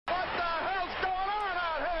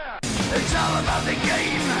It's all about the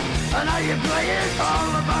game and how you play it.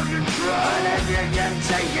 All about control, and if you can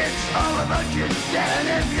take it, all about your debt.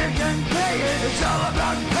 And if you can pay it, it's all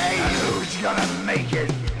about pain. And who's gonna make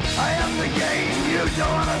it? I am the game, you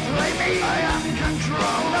don't wanna play me. I am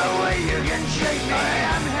control, no way you can shake me.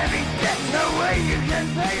 I am heavy debt, no way you can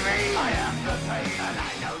pay me. I am the pain, and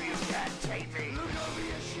I know you can't take me. Look over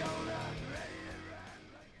your shoulder.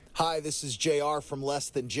 Hi, this is JR from Less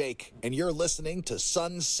Than Jake, and you're listening to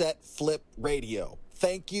Sunset Flip Radio.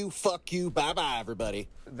 Thank you, fuck you, bye-bye, everybody.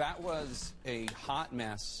 That was a hot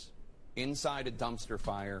mess inside a dumpster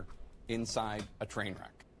fire, inside a train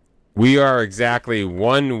wreck. We are exactly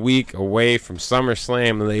 1 week away from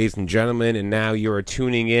SummerSlam, ladies and gentlemen, and now you are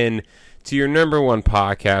tuning in to your number one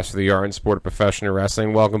podcast for the art and sport of professional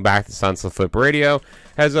wrestling. Welcome back to Sunset Flip Radio.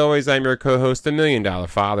 As always, I'm your co-host, the $1 Million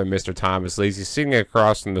Father, Mr. Thomas Lazy. Sitting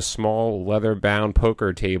across from the small leather-bound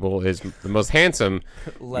poker table is the most handsome...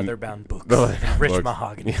 leather-bound books. Rich Rich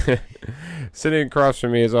mahogany. Sitting across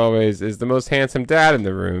from me, as always, is the most handsome dad in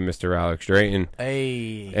the room, Mr. Alex Drayton.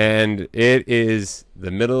 Hey. And it is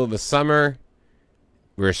the middle of the summer.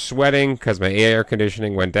 We're sweating because my air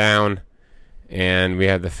conditioning went down. And we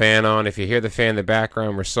have the fan on. If you hear the fan in the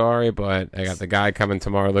background, we're sorry, but I got the guy coming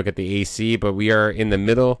tomorrow to look at the AC. But we are in the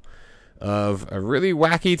middle of a really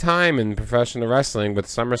wacky time in professional wrestling with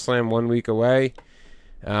SummerSlam 1 week away.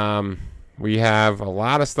 We have a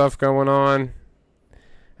lot of stuff going on.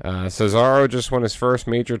 Cesaro just won his first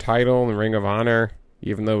major title in Ring of Honor,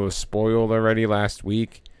 even though it was spoiled already last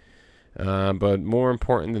week. But more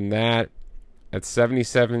important than that, at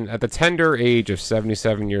the tender age of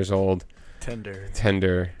 77 years old,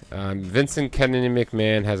 Tender. Vincent Kennedy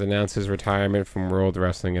McMahon has announced his retirement from World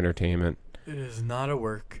Wrestling Entertainment. It is not a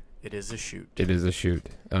work. It is a shoot.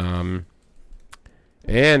 And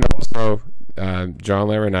also, John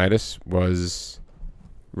Laurinaitis was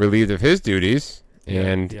relieved of his duties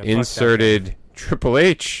and inserted Triple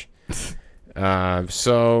H.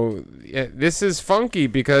 So this is funky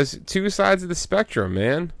because two sides of the spectrum,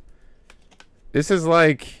 man. This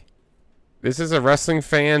is a wrestling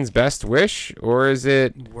fan's best wish, or is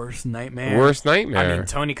it worst nightmare? Worst nightmare. I mean,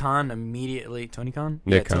 Tony Khan immediately. Tony Khan?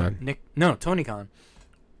 Nick Khan. Tony Khan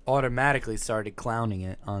automatically started clowning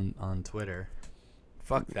it on Twitter.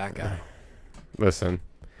 Fuck that guy. Listen,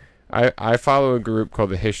 I follow a group called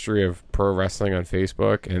the History of Pro Wrestling on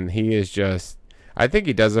Facebook, and he is just... I think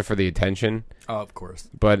he does it for the attention. Oh, of course.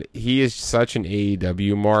 But he is such an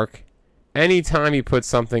AEW mark. Anytime he puts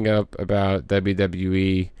something up about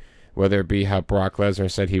WWE... whether it be how Brock Lesnar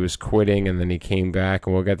said he was quitting and then he came back,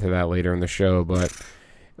 and we'll get to that later in the show, but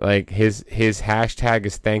like his hashtag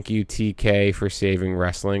is thank you TK for saving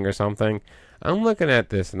wrestling or something. I'm looking at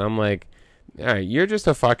this and I'm like, all right, you're just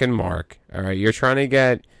a fucking mark. All right, you're trying to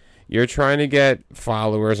get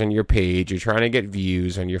followers on your page. You're trying to get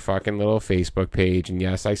views on your fucking little Facebook page. And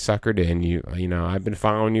yes, I suckered in you. You know, I've been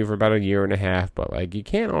following you for about a year and a half, but like you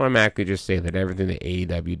can't automatically just say that everything that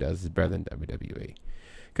AEW does is better than WWE.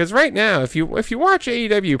 Because right now, if you watch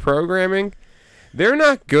AEW programming, they're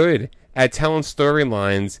not good at telling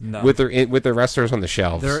storylines with their wrestlers on the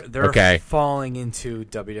shelves. They're falling into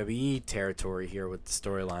WWE territory here with the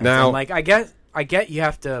storylines. Now, and like I get you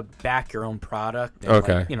have to back your own product. And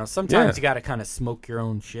okay. Like, you know, sometimes you got to kind of smoke your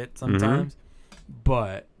own shit sometimes. Mm-hmm.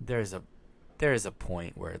 But there's a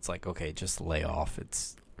point where it's like, okay, just lay off.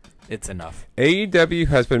 It's enough. AEW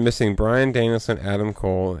has been missing Bryan Danielson, Adam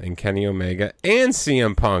Cole, and Kenny Omega, and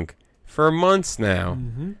CM Punk for months now.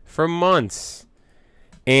 Mm-hmm. For months.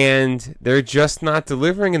 And they're just not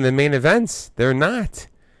delivering in the main events. They're not.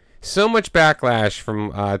 So much backlash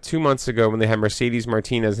from 2 months ago when they had Mercedes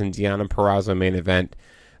Martinez and Deonna Purrazzo main event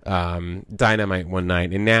Dynamite one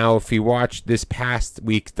night. And now if you watch this past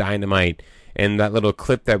week's Dynamite, and that little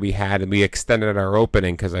clip that we had, and we extended our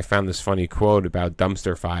opening because I found this funny quote about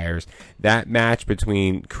dumpster fires. That match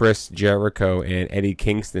between Chris Jericho and Eddie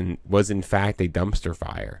Kingston was in fact a dumpster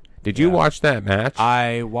fire. Did you watch that match?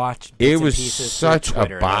 I watched bits it and was pieces such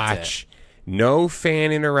Twitter, a botch. No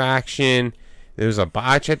fan interaction. There was a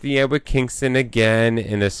botch at the end with Kingston again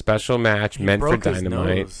in a special match meant for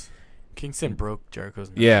Dynamite. Kingston broke Jericho's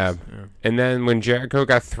nose. Yeah. And then when Jericho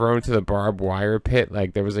got thrown to the barbed wire pit,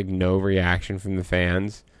 like there was like no reaction from the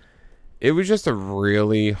fans. It was just a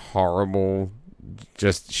really horrible,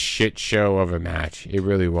 just shit show of a match. It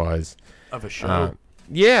really was. Of a show.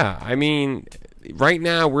 Yeah, I mean, right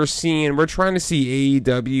now we're trying to see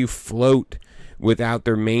AEW float without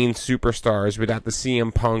their main superstars, without the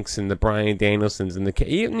CM Punks and the Bryan Danielsons and the...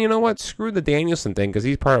 You know what? Screw the Danielson thing because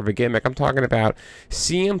he's part of a gimmick. I'm talking about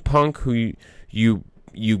CM Punk, who you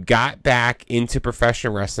you got back into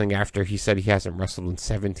professional wrestling after he said he hasn't wrestled in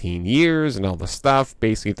 17 years and all the stuff,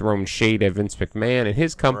 basically throwing shade at Vince McMahon and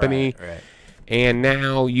his company. Right. And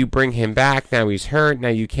now you bring him back. Now he's hurt. Now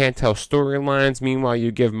you can't tell storylines. Meanwhile, you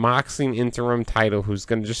give Moxley an interim title who's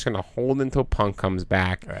just gonna hold until Punk comes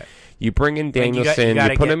back. Right. You bring in Danielson.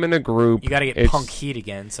 You put him in a group. You got to get Punk heat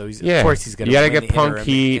again. So of course he's gonna. You got to get Punk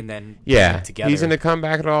heat. And then together. He's gonna come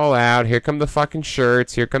back it all out. Here come the fucking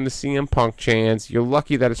shirts. Here come the CM Punk chants. You're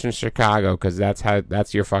lucky that it's in Chicago because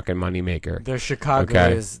that's your fucking moneymaker. Their Chicago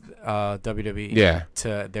is WWE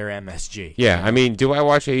to their MSG. Yeah, I mean, do I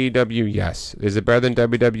watch AEW? Yes. Is it better than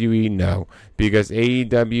WWE? No, because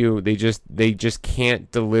AEW they just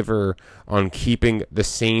can't deliver on keeping the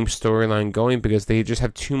same storyline going because they just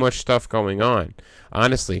have too much stuff going on.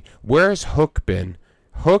 Honestly, where's Hook been?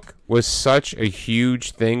 Hook was such a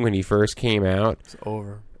huge thing when he first came out. It's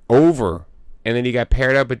over. And then he got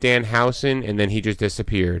paired up with Danhausen, and then he just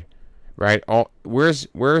disappeared. Right? Where's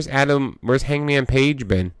Hangman Page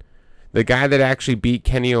been? The guy that actually beat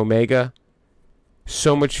Kenny Omega.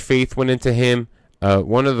 So much faith went into him.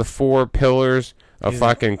 One of the 4 pillars, a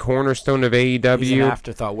fucking cornerstone of AEW. He's an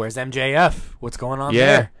afterthought. Where's MJF? What's going on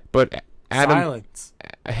there? Yeah, but Silence.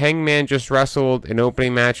 Hangman just wrestled an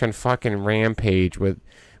opening match on fucking Rampage with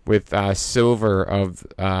Silver of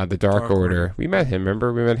the Dark Order. We met him,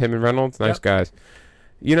 remember? We met him and Reynolds. Nice guys.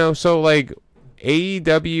 So like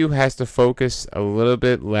AEW has to focus a little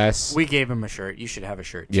bit less. We gave him a shirt. You should have a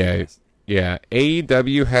shirt. Yeah.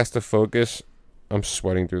 AEW has to focus. I'm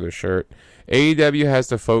sweating through the shirt. AEW has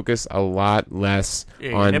to focus a lot less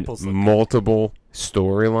on multiple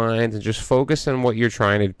storylines and just focus on what you're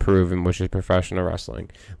trying to prove, and which is professional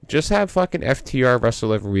wrestling. Just have fucking FTR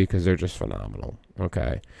wrestle every week because they're just phenomenal.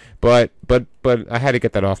 Okay, but I had to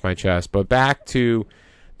get that off my chest. But back to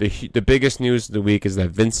the biggest news of the week is that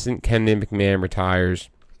Vincent Kennedy McMahon retires,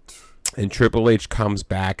 and Triple H comes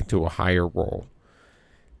back into a higher role.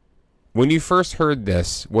 When you first heard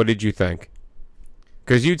this, what did you think?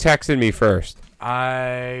 Because you texted me first.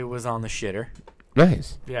 I was on the shitter.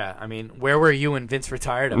 Nice. Yeah, I mean, where were you when Vince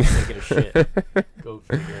retired? I was taking a shit. Go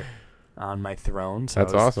figure. On my throne. So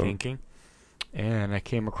that's I was awesome. Thinking, and I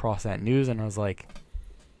came across that news, and I was like,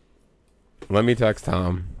 let me text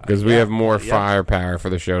Tom, because we have more firepower for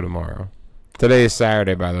the show tomorrow. Today is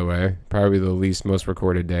Saturday, by the way. Probably the least most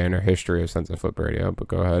recorded day in our history of Sunset Flip Radio, but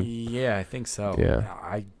go ahead. Yeah, I think so. Yeah.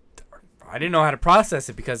 I didn't know how to process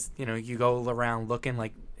it because, you go around looking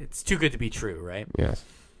like it's too good to be true, right? Yes.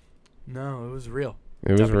 No, it was real.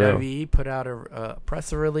 It was real. WWE put out a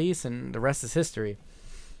press release, and the rest is history.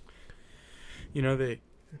 They...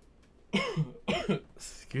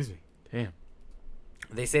 Excuse me. Damn.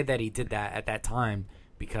 They said that he did that at that time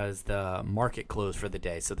because the market closed for the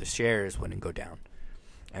day, so the shares wouldn't go down.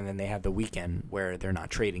 And then they have the weekend where they're not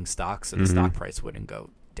trading stocks, so the stock price wouldn't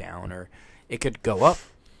go down, or it could go up.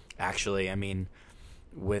 Actually, I mean,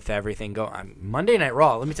 with everything going... Monday Night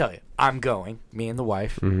Raw, let me tell you, I'm going, me and the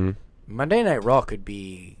wife. Mm-hmm. Monday Night Raw could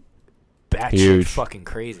be batshit fucking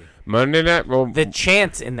crazy. Monday Night Raw... The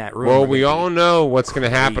chants in that room... Well, we all know what's going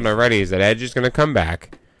to happen already is that Edge is going to come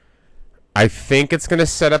back. I think it's going to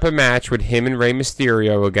set up a match with him and Rey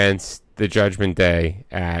Mysterio against the Judgment Day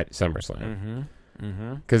at SummerSlam.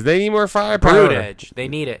 Because they need more firepower. Brood Edge. They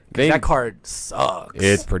need it. That card sucks.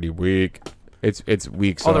 It's pretty weak. It's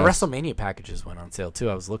weak sauce. Oh, the WrestleMania packages went on sale,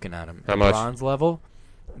 too. I was looking at them. How much? Bronze level,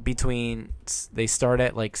 they start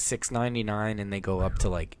at like $6.99 and they go up to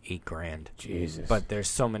like $8,000. Jesus. But there's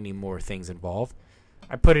so many more things involved.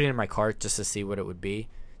 I put it in my cart just to see what it would be.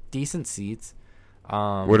 Decent seats.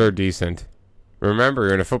 What are decent? Remember,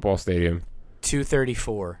 you're in a football stadium.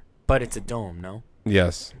 $234, but it's a dome, no?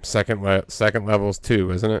 Yes. Second level's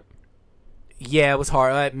 2, isn't it? Yeah, it was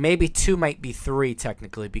hard. Maybe 2 might be 3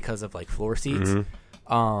 technically because of like floor seats.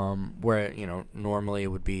 Where normally it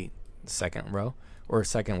would be second row or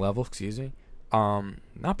second level. Excuse me.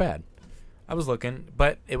 Not bad. I was looking,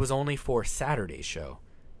 but it was only for Saturday's show.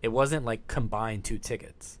 It wasn't like combined 2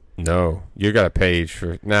 tickets. No, you got a page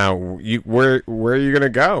for now. Where are you gonna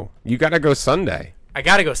go? You gotta go Sunday. I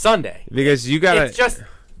gotta go Sunday because you gotta. It's just.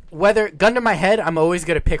 Whether, gun to my head, I'm always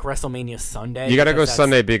going to pick WrestleMania Sunday. You got to go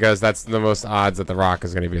Sunday because that's the most odds that The Rock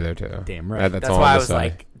is going to be there, too. Damn right. That's all why I was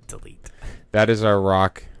like, delete. That is our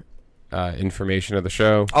Rock information of the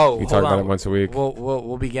show. Oh, we talk about it once a week.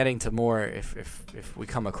 We'll be getting to more if we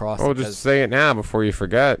come across it. Oh, just say it now before you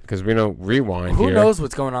forget because we don't rewind Who here. knows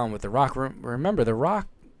what's going on with The Rock? Remember, The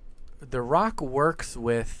Rock works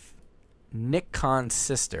with Nick Khan's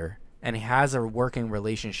sister and has a working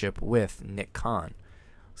relationship with Nick Khan.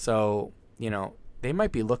 So, they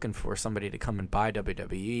might be looking for somebody to come and buy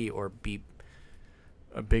WWE or be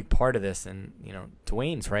a big part of this, and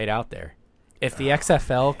Dwayne's right out there. If the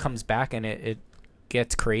XFL comes back and it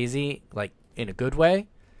gets crazy, like in a good way,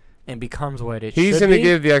 and becomes what it should be, he's going to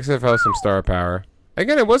give the XFL some star power.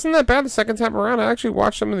 Again, it wasn't that bad the second time around. I actually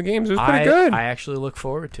watched some of the games. It was pretty good. I actually look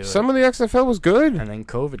forward to it. Some of the XFL was good. And then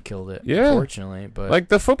COVID killed it, Yeah. unfortunately. But Like,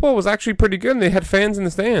 the football was actually pretty good, and they had fans in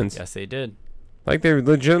the stands. yes, they did. Like, they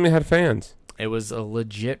legitimately had fans. It was a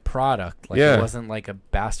legit product. Like, Yeah. it wasn't like a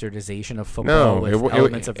bastardization of football No, with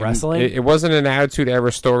elements of wrestling. It wasn't an Attitude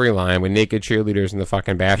Era storyline with naked cheerleaders in the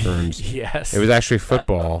fucking bathrooms. Yes. It was actually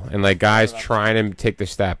football and like guys trying to take the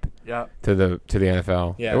step Yep. to the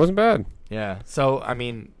NFL. Yeah. It wasn't bad. Yeah. So, I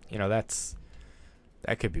mean,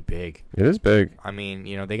 that could be big. It is big. I mean,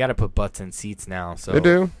 they got to put butts in seats now. So They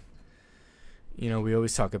do. We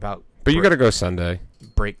always talk about But you got to go Sunday.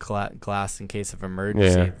 break glass in case of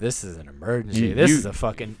emergency. Yeah. This is an emergency. This you- is a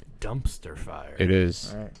fucking dumpster fire. It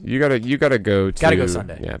is. All right. You gotta go to. Gotta go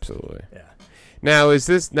Sunday. Yeah, absolutely. Yeah.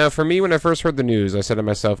 Now for me when I first heard the news, I said to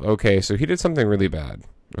myself, okay, so he did something really bad.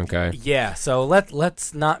 Okay. Yeah. So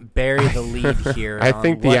let's not bury the lead here. I on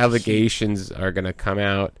think what the allegations are gonna come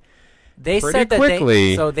out they pretty said that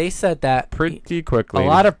quickly. they said that pretty quickly. a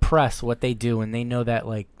lot of press, what they do, and they know that,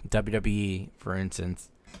 like WWE, for instance,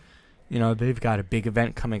 they've got a big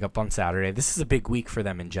event coming up on Saturday. This is a big week for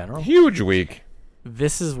them in general. huge week.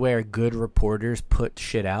 This is where good reporters put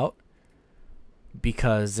shit out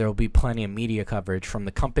because there'll be plenty of media coverage from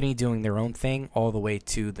the company doing their own thing all the way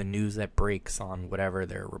to the news that breaks on whatever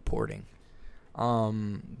they're reporting.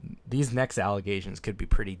 These next allegations could be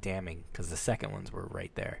pretty damning because the second ones were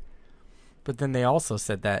right there. But then they also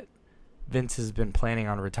said that Vince has been planning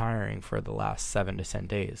on retiring for the last 7 to 10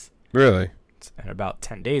 days. Really? And about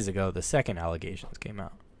 10 days ago, the second allegations came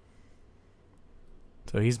out.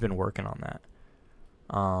 So he's been working on that.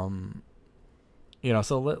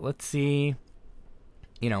 So let's see,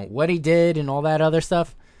 what he did and all that other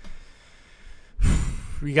stuff.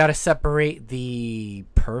 We got to separate the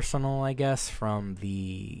personal, I guess, from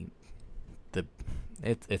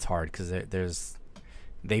it's hard because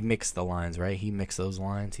they mix the lines, right? He mixed those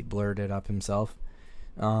lines. He blurred it up himself.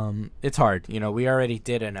 It's hard. We already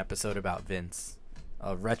did an episode about Vince,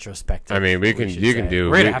 a retrospective. I mean, you can do.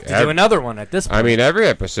 We're gonna have to do another one at this point. I mean, every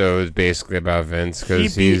episode is basically about Vince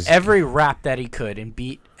because he beat he's every rap that he could and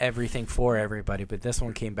beat everything for everybody. But this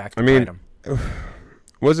one came back to bite him.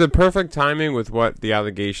 Was it perfect timing with what the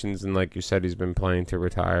allegations and like you said, he's been planning to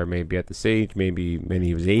retire maybe at this age, maybe when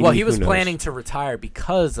he was 80. Well, he was who knows? planning to retire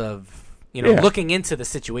because of looking into the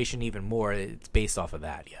situation even more. It's based off of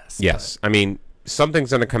that, yes. Yes, I mean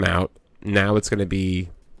something's going to come out now. It's going to be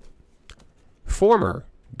former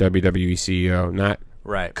WWE CEO, not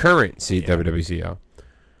Right. current WWE CEO.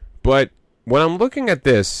 But when I'm looking at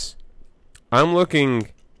this, I'm looking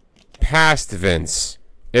past Vince.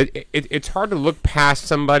 It's hard to look past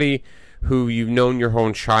somebody who you've known your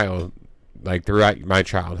whole child, like throughout my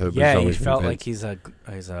childhood. Yeah, he always been felt Vince. like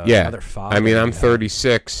he's a Yeah. mother father. I mean, I'm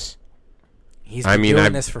 36. He's been doing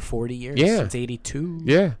I've- this for 40 years. Yeah. Since 82.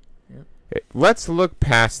 Yeah. Let's look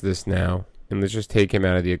past this now, and let's just take him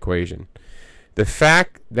out of the equation. The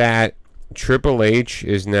fact that Triple H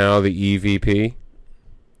is now the EVP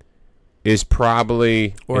is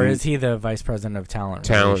probably... Or is he the vice president of talent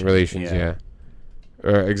relations? Yeah.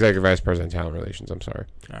 Or executive vice president of talent relations, I'm sorry.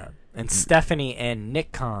 And Stephanie and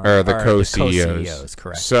Nick Khan Are the are co-CEOs.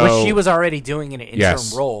 Correct. So- Which she was already doing in an interim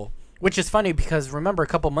Yes. role, which is funny because remember a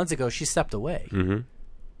couple months ago she stepped away. Mm-hmm.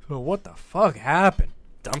 So what the fuck happened?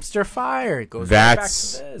 Dumpster fire. It goes right back to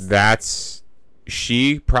this. That's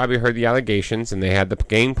she probably heard the allegations and they had the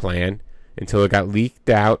game plan until it got leaked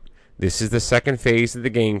out. This is the second phase of the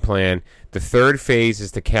game plan. The third phase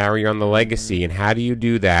is to carry on the legacy. And how do you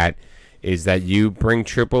do that? Is that you bring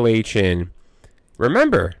Triple H in.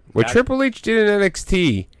 Remember, what Triple H did in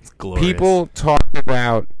NXT, glorious. people talk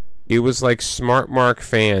about, it was like Smart Mark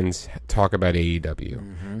fans talk about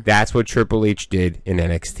AEW. That's what Triple H did in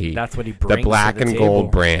NXT. That's what he brings the black to the and table.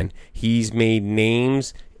 gold brand. He's made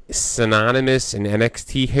names synonymous in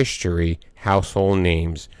NXT history, household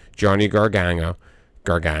names. Johnny Gargano,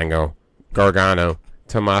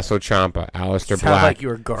 Tommaso Ciampa, Aleister Sound Black, like you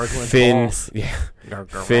were gargling Finn, balls. yeah,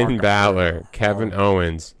 Finn Balor, Kevin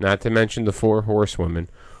Owens, not to mention the Four Horsewomen.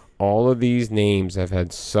 All of these names have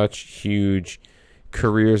had such huge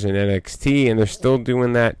careers in NXT, and they're still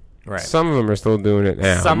doing that. Right. Some of them are still doing it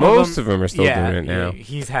now. Most of them are still doing it now.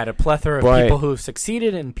 He's had a plethora of But- people who have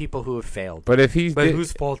succeeded and people who have failed. But if he's But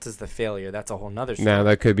whose fault is the failure? That's a whole nother story. now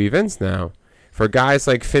that could be Vince now. For guys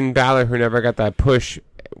like Finn Balor who never got that push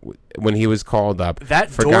when he was called up. That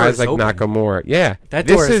for door guys is like open. Nakamura. Yeah, That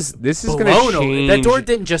door this is going blown to open. change. That door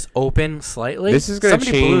didn't just open slightly. This is going to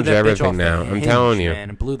Somebody blew change that bitch everything off the now. I'm hinge, telling you. man,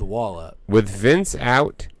 and blew the wall up. With Vince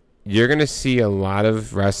out, you're going to see a lot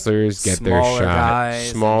of wrestlers get their Smaller shot. guys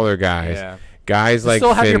Smaller guys. Yeah. Guys You like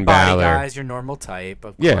still have Finn your body Balor. guys, your normal type,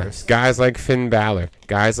 of Yeah, course. guys like Finn Balor,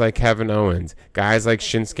 guys like Kevin Owens, guys like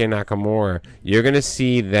Shinsuke Nakamura. You're going to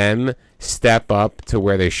see them step up to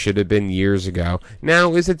where they should have been years ago.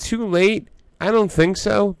 Now, is it too late? I don't think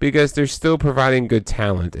so, because they're still providing good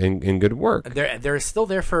talent and good work. They're still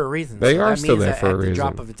there for a reason. They So are that still means there that for a at the reason.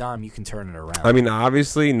 drop of a dime, you can turn it around. I mean,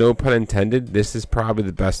 obviously, no pun intended, this is probably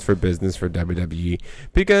the best for business for WWE.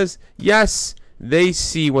 Because, yes, they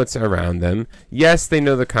see what's around them. Yes, they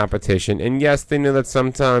know the competition. And yes, they know that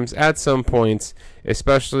sometimes, at some points,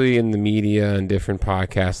 especially in the media and different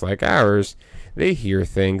podcasts like ours, they hear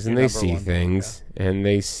things and You're they number see one, things. And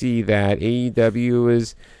they see that AEW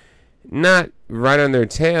is not right on their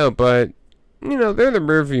tail, but, you know, they're in the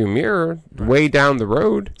rearview mirror, way down the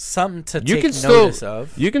road. Something to You take can notice still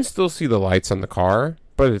of. you can still see the lights on the car,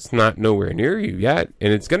 but it's not nowhere near you yet,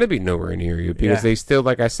 and it's going to be nowhere near you because Yeah. they still,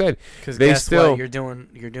 like I said, Because they guess still what?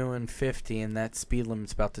 You're doing 50, and that speed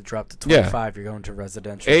limit's about to drop to 25. You're going to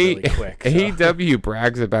residential really quick. So. AEW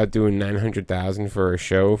brags about doing 900,000 for a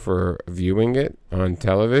show for viewing it on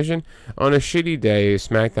television. On a shitty day,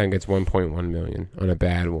 SmackDown gets 1.1 million on a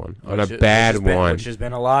bad one. Which has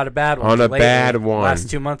been a lot of bad ones. On a lately. bad one. The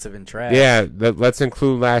last 2 months have been trash. Yeah, let's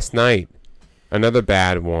include last night, another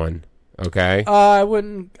bad one. Okay. I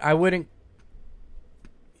wouldn't.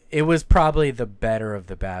 It was probably the better of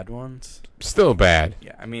the bad ones. Still bad.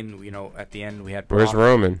 Yeah, I mean, at the end we had. Where's Brock.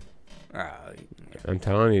 Roman? Yeah. I'm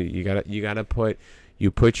telling you, you gotta put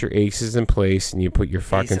your aces in place, and you put your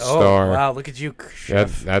fucking Oh, star. wow, look at you,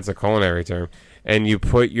 chef. That's a culinary term. And you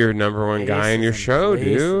put your number one guy in your Aces in show, place.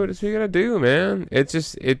 dude. That's what you gotta do, man. It's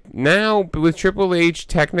just now with Triple H,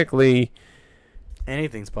 technically,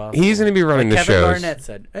 Anything's possible. he's gonna be running like the Kevin shows. Garnett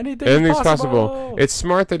said, anything's possible. It's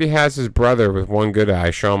smart that he has his brother with one good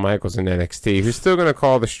eye, Shawn Michaels in NXT, who's still gonna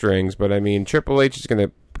call the strings. But I mean, Triple H is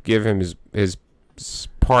gonna give him his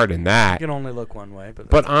part in that. You can only look one way,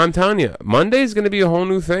 But I'm telling you, Monday's going to be a whole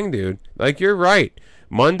new thing, dude. Like, you're right.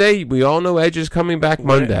 Monday, we all know Edge is coming back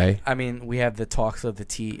Monday. I mean, we have the talks of the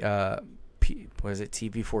what is it,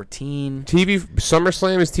 TV14?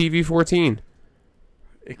 SummerSlam is TV14.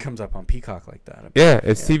 It comes up on Peacock like that. Yeah,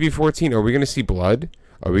 it's TV14. Are we going to see blood?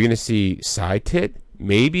 Are we going to see side tit?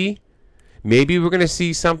 Maybe. Maybe we're going to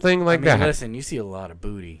see something like that. Listen, you see a lot of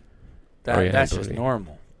booty. That's booty. just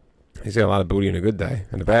normal. You see a lot of booty on a good day,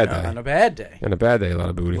 and a bad day. On a bad day. On a bad day, a lot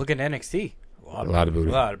of booty. Look at NXT. A lot of booty.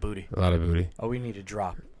 A lot of booty. A lot of booty. Oh, we need to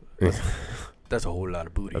drop. That's a whole lot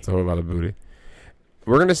of booty. That's a whole lot of booty.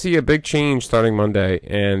 We're going to see a big change starting Monday,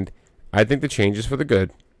 and I think the change is for the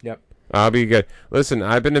good. Yep. I'll be good. Listen,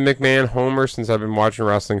 I've been a McMahon homer since I've been watching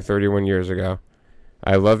wrestling 31 years ago.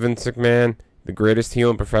 I love Vince McMahon, the greatest heel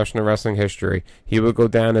in professional wrestling history. He will go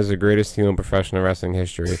down as the greatest heel in professional wrestling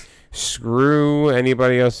history. Screw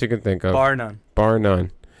anybody else you can think of. Bar none. Bar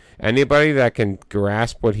none. Anybody that can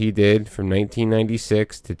grasp what he did from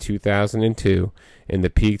 1996 to 2002 in the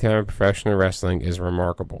peak time of professional wrestling is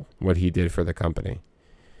remarkable, what he did for the company.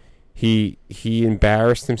 He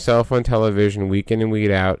embarrassed himself on television week in and week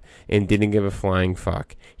out and didn't give a flying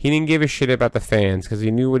fuck. He didn't give a shit about the fans because he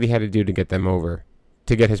knew what he had to do to get them over,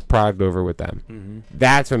 to get his product over with them. Mm-hmm.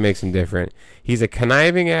 That's what makes him different. He's a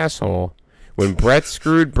conniving asshole. When Brett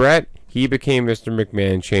screwed Brett, he became Mr.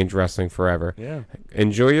 McMahon and changed wrestling forever. Yeah.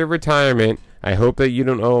 Enjoy your retirement. I hope that you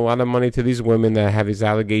don't owe a lot of money to these women that have these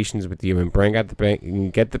allegations with you, and bring out the bank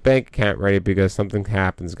and get the bank account ready because something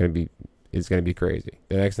happens is going to be crazy.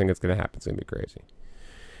 The next thing that's going to happen is going to be crazy.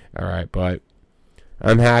 All right, but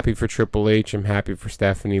I'm happy for Triple H. I'm happy for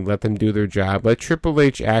Stephanie. Let them do their job. Let Triple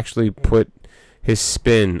H actually put his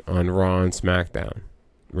spin on Raw and SmackDown.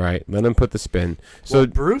 Right? Let him put the spin. So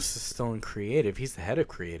Bruce is still in creative. He's the head of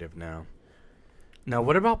creative now. Now,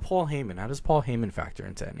 what about Paul Heyman? How does Paul Heyman factor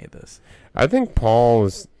into any of this? I think Paul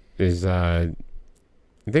is I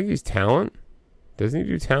think he's talent. Doesn't he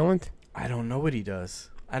do talent? I don't know what he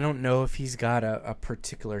does. I don't know if he's got a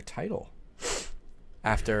particular title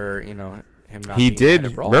after, him not He being did.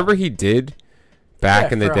 head of Raw. Remember he did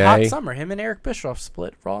back in the for day. a hot summer, him and Eric Bischoff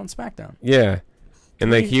split Raw and SmackDown. Yeah. And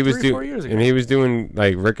like he was 3 or 4 doing years ago. and he was doing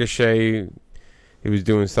like Ricochet. He was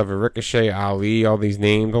doing stuff with Ricochet, Ali, all these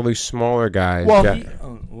names, all these smaller guys. Well, Yeah.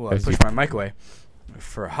 I pushed my mic away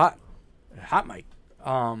for a hot mic.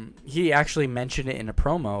 He actually mentioned it in a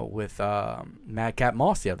promo with Madcap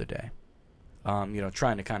Moss the other day.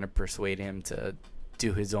 Trying to kind of persuade him to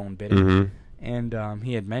do his own bidding. Mhm. And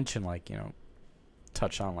he had mentioned, like,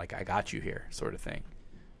 touched on, like, I got you here sort of thing.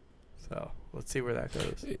 So let's see where that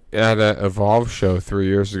goes. At a Evolve show 3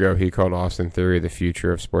 years ago, he called Austin Theory the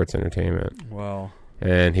future of sports entertainment. Well,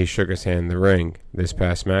 and he shook his hand in the ring. This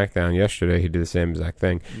past SmackDown yesterday, he did the same exact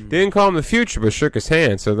thing. Didn't call him the future, but shook his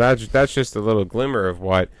hand. So that's just a little glimmer of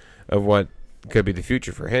what could be the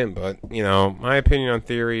future for him. But my opinion on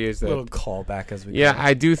Theory is that a little callback as we yeah, go.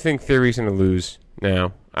 I do think Theory's going to lose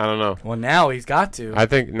now. I don't know. Well, now he's got to. I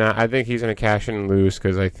think he's going to cash in and lose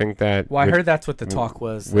because I think that. Well, I heard that's what the talk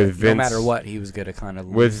was. With Vince, no matter what, he was going to kind of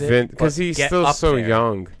lose with Vince, because it, he's still so there.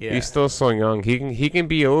 young. Yeah. He's still so young. He can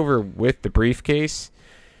be over with the briefcase,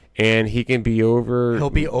 and he can be over. He'll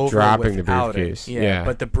be over dropping the without briefcase. it. Yeah,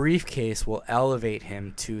 but the briefcase will elevate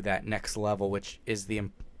him to that next level, which is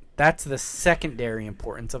that's the secondary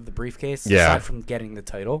importance of the briefcase. Yeah. Aside from getting the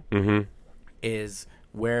title, is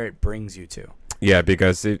where it brings you to. Yeah,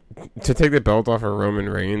 because to take the belt off of Roman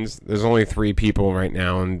Reigns, there's only 3 people right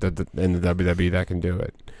now in the WWE that can do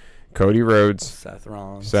it. Cody Rhodes, Seth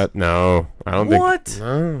Rollins. No, I don't What? think.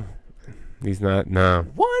 No, he's not. No.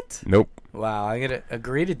 What? Nope. Wow, I gotta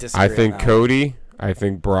agree to disagree. I think on that Cody, I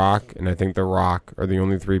think Brock, and I think The Rock are the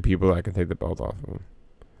only 3 people that can take the belt off of him. one.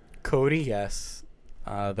 Cody, yes.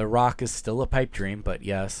 The Rock is still a pipe dream, but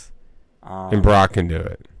yes. And Brock can do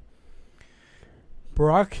it.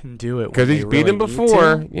 Brock can do it Because when he's they beat him really need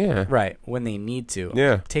before. to. Yeah. Right, when they need to.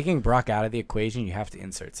 Yeah. Taking Brock out of the equation, you have to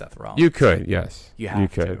insert Seth Rollins. You could, yes. You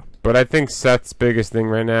have could. to. But I think Seth's biggest thing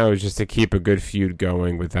right now is just to keep a good feud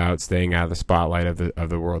going without staying out of the spotlight of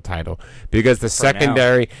the world title. Because the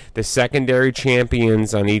secondary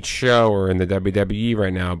champions on each show are in the WWE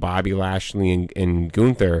right now, Bobby Lashley and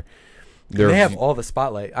Gunther. They have all the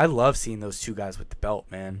spotlight. I love seeing those 2 guys with the belt,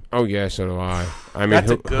 man. Oh yeah, so do I. I mean, That's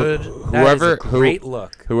a great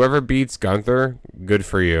look. Whoever beats Gunther, good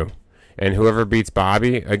for you. And whoever beats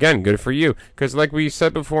Bobby, again, good for you. Because like we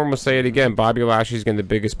said before, and we'll say it again, Bobby Lashley's getting the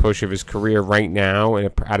biggest push of his career right now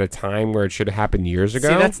at a time where it should have happened years ago.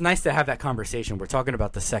 See, that's nice to have that conversation. We're talking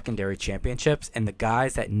about the secondary championships, and the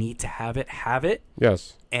guys that need to have it,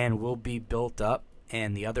 Yes. and will be built up,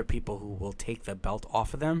 and the other people who will take the belt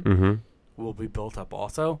off of them will be built up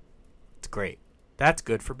also. It's great. That's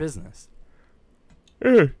good for business.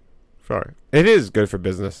 Sorry. It is good for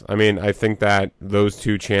business. I mean, I think that those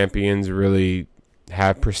 2 champions really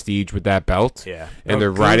have prestige with that belt. Yeah. And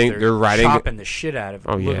they're riding chopping the shit out of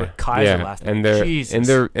Kaiser last night.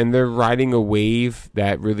 And they're riding a wave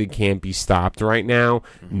that really can't be stopped right now.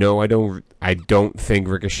 No, I don't think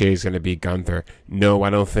Ricochet is going to beat Gunther. No, I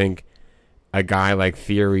don't think a guy like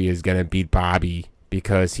Theory is going to beat Bobby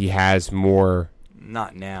because he has more.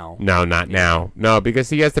 Not now. No, not now. No, because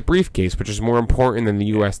he has the briefcase, which is more important than the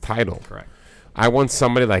U.S. title. Correct. I want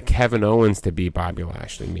somebody like Kevin Owens to beat Bobby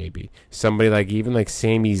Lashley, maybe. Somebody even like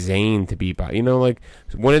Sami Zayn to beat Bobby. Like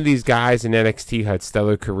one of these guys in NXT had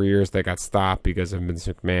stellar careers that got stopped because of Vince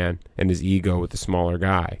McMahon and his ego with the smaller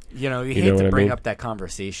guy. You hate to bring up that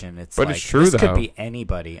conversation. It's true, this could be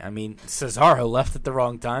anybody. I mean, Cesaro left at the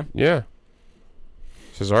wrong time. Yeah.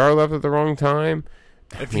 Cesaro left at the wrong time.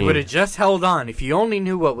 If you would have just held on, if you only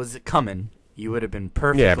knew what was coming, you would have been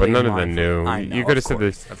perfectly. Yeah, but none of them knew. I know, you could have said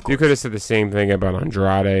this. You could have said the same thing about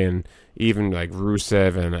Andrade and even like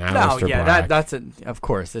Rusev and Aleister Black. That's it. Of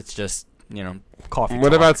course, it's just coffee. What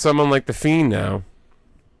talk. about someone like the Fiend now?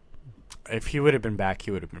 If he would have been back,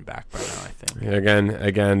 he would have been back by now, I think.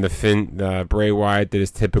 Again, the Bray Wyatt did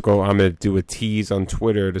his typical. I'm gonna do a tease on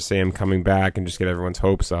Twitter to say I'm coming back and just get everyone's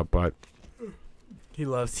hopes up, but. He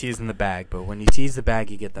loves teasing the bag, but when you tease the bag,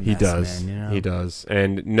 you get the mess, He does. man, He does.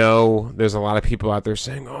 And no, there's a lot of people out there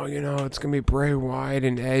saying, oh, it's going to be Bray Wyatt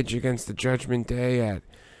and Edge against the Judgment Day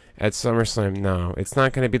at SummerSlam. No, it's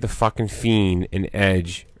not going to be the fucking Fiend and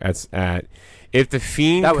Edge if the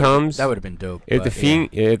Fiend comes... That would have been dope. If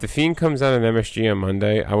the Fiend comes out on MSG on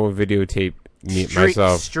Monday, I will videotape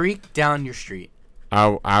myself. Streak down your street.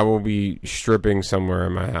 I will be stripping somewhere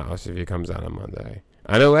in my house if he comes out on Monday.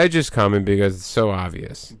 I know Edge is coming because it's so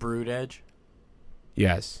obvious. Brood Edge?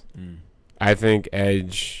 Yes. I think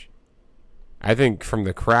from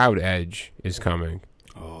the crowd, Edge is coming.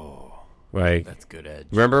 Oh. Like, that's good Edge.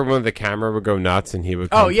 Remember when the camera would go nuts and he would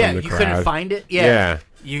come from the crowd? You couldn't find it? Yeah.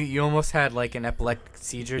 You almost had like an epileptic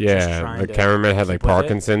seizure just trying the cameraman had like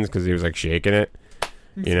Parkinson's because he was like shaking it.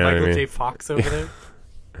 You know what I mean? Michael J. Fox over there.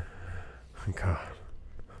 God.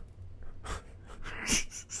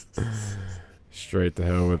 Straight to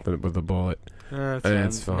hell with the bullet.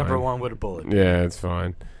 It's fine. Number 1 with a bullet. Yeah, it's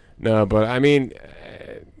fine. No, but I mean,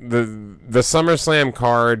 the SummerSlam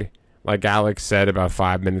card, like Alex said about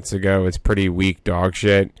 5 minutes ago, it's pretty weak dog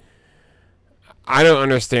shit. I don't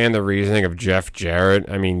understand the reasoning of Jeff Jarrett.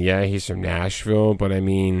 I mean, yeah, he's from Nashville, but I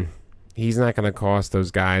mean, he's not going to cost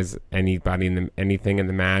those guys anything in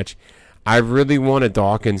the match. I really want a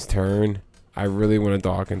Dawkins turn.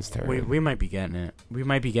 We might be getting it. We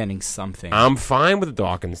might be getting something. I'm fine with the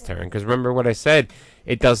Dawkins turn because remember what I said.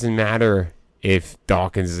 It doesn't matter if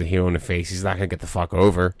Dawkins is a heel in the face. He's not going to get the fuck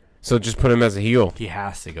over. So just put him as a heel. He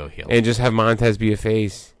has to go heel. And just have Montez be a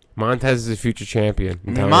face. Montez is a future champion.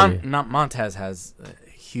 Montez has a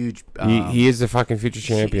huge... he is the fucking future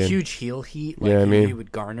champion. Huge heel heat. Like, yeah, I mean, he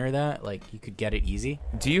would garner that. Like, you could get it easy.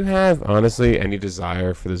 Do you have, honestly, any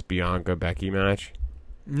desire for this Bianca-Becky match?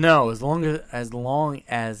 No, as long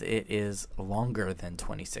as it is longer than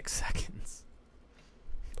 26 seconds.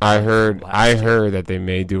 I heard that they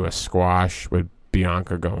may do a squash with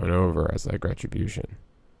Bianca going over as like retribution.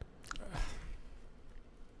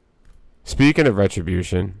 Speaking of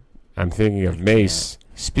retribution, I'm thinking of Mace.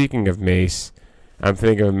 Speaking of Mace, I'm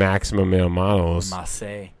thinking of Maximum Male Models.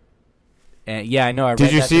 Masse. Yeah, I know. I read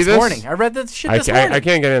Did you that see this morning. I read that shit this morning. I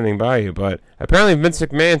can't get anything by you, but apparently Vince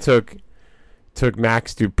McMahon took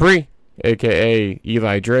Max Dupree, a.k.a.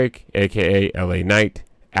 Eli Drake, a.k.a. LA Knight,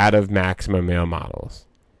 out of Maximum Male Models.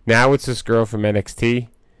 Now it's this girl from NXT.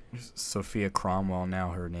 Sophia Cromwell. Now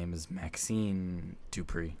her name is Maxine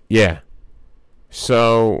Dupree. Yeah.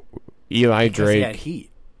 So Eli Drake. He had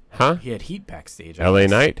heat. Huh? He had heat backstage. LA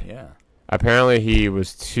Knight? Yeah. Apparently he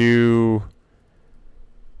was too...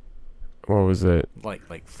 What was it?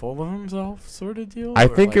 Like full of himself sort of deal? I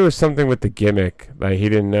think it was something with the gimmick. Like he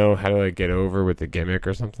didn't know how to like get over with the gimmick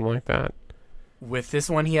or something like that. With this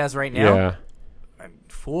one he has right now? Yeah.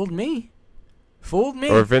 Fooled me.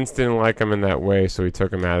 Or Vince didn't like him in that way, so he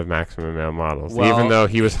took him out of Maximum Male Models. Well, even though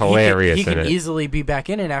he was hilarious he in it. He can easily be back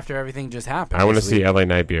in it after everything just happened. I want to see LA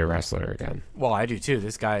Knight be a wrestler again. Well, I do too.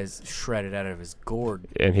 This guy is shredded out of his gourd.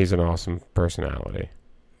 And he's an awesome personality.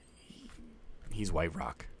 He's White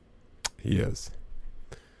Rock. He is.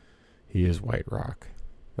 He is White Rock.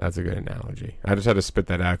 That's a good analogy. I just had to spit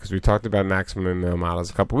that out because we talked about Maximum Male Models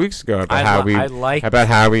a couple weeks ago about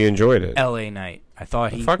how we enjoyed it. LA Knight. I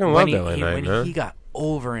thought he fucking loved LA Knight, when he got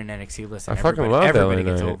over in NXT. Listen, I fucking loved everybody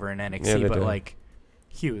LA gets Knight. over in NXT, but do. like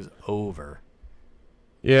he was over.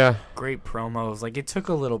 Yeah. Great promos. Like it took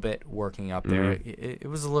a little bit working up there. It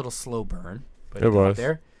was a little slow burn, but it got was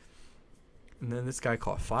there. And then this guy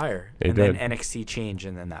caught fire. He and did. then NXT changed,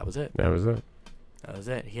 and then that was it. That was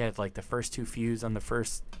it. He had like the first two feuds on the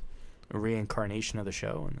first reincarnation of the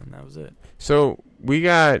show, and then that was it. So we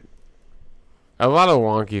got a lot of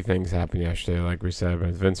wonky things happen yesterday, like we said,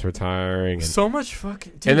 with Vince retiring. And, so much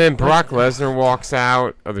fucking... Dude, and then Brock Lesnar walks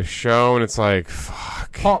out of the show, and it's like,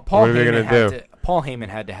 fuck. Paul what are they going to do? Paul Heyman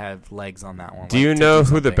had to have legs on that one. Do you know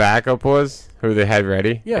who the backup was? Who they had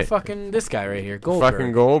ready? Yeah, fucking this guy right here, Goldberg.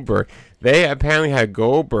 Fucking Goldberg. They apparently had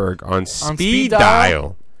Goldberg on speed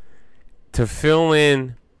dial to fill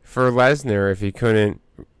in for Lesnar if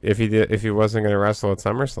he wasn't going to wrestle at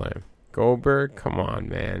SummerSlam. Goldberg, come on,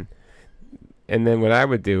 man. And then what I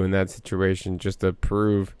would do in that situation, just to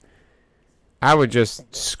prove, I would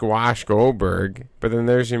just squash Goldberg, but then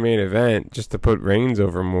there's your main event, just to put Reigns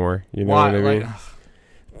over more. You know what I mean?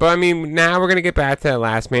 But I mean, now we're gonna get back to that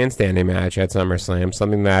last man standing match at SummerSlam,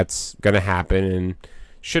 something that's gonna happen and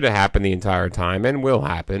should have happened the entire time and will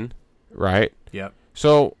happen, right? Yep.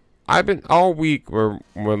 So I've been all week,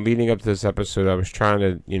 when leading up to this episode, I was trying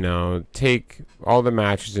to, take all the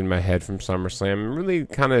matches in my head from SummerSlam and really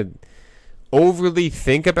kind of overly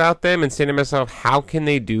think about them and say to myself, how can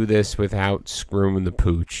they do this without screwing the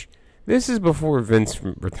pooch? This is before Vince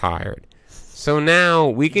retired. So now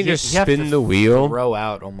we can just spin the wheel. Throw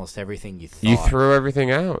out almost everything you thought. You throw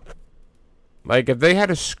everything out. Like, if they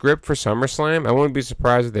had a script for SummerSlam, I wouldn't be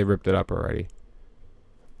surprised if they ripped it up already.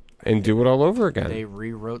 And do it all over again. They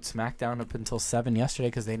rewrote SmackDown up until 7 yesterday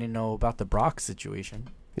because they didn't know about the Brock situation.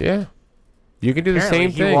 Yeah. You can do the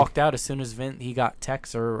same thing. He walked out as soon as he got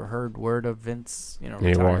text or heard word of Vince, retiring.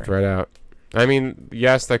 He walked right out. I mean,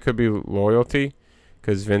 yes, that could be loyalty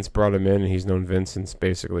because Vince brought him in and he's known Vince since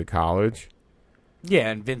basically college.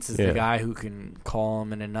 Yeah, and Vince is the guy who can call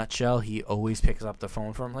him in a nutshell. He always picks up the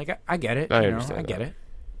phone for him. Like, I get it. I understand. I get it.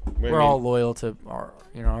 We're all loyal to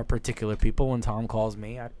our particular people. When Tom calls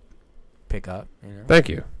me, I pick up. Thank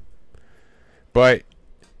you. But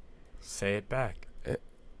say it back.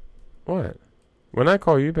 What? When I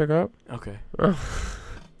call you, pick up? Okay.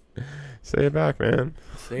 Say it back, man.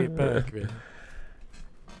 Say it back, man.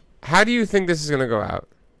 How do you think this is going to go out?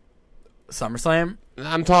 SummerSlam?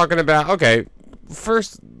 I'm talking about, okay,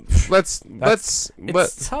 first, let's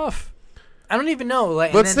it's tough. I don't even know.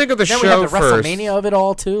 Like, Let's think of the then show we have the first. WrestleMania of it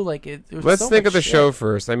all too. Like, Let's think of the show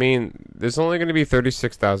first. I mean, there's only going to be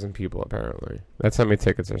 36,000 people apparently. That's how many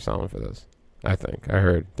tickets they're selling for this. I think I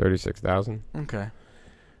heard 36,000. Okay.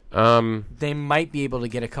 They might be able to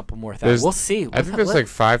get a couple more thousand. We'll see. I think there's like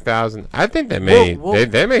 5,000. I think they may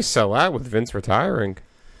they may sell out with Vince retiring.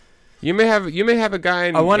 You may have a guy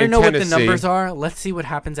in I want to know Tennessee. what the numbers are. Let's see what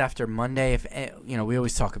happens after Monday. If we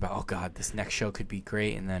always talk about, oh God, this next show could be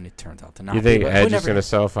great, and then it turns out to not. You think be. Edge is going to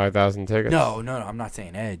sell 5,000 tickets? No. I'm not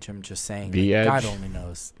saying Edge. I'm just saying the Edge. God only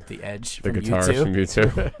knows the Edge. The from guitarist from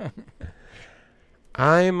U2.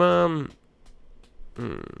 I'm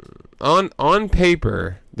on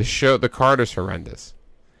paper the card is horrendous.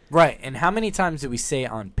 Right, and how many times do we say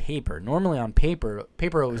on paper? Normally on paper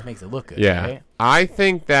always makes it look good. Yeah, right? I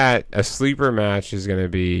think that a sleeper match is going to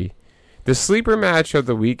be the sleeper match of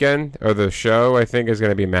the weekend or the show. I think is going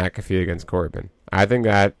to be McAfee against Corbin. I think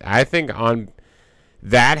that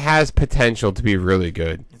has potential to be really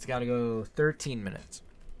good. It's got to go 13 minutes.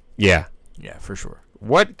 Yeah, for sure.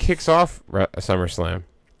 What kicks off SummerSlam?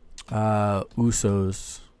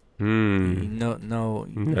 Usos. No.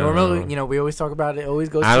 Normally, we always talk about it. Always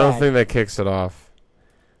goes. I don't think that kicks it off.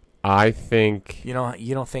 I think you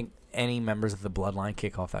don't think any members of the Bloodline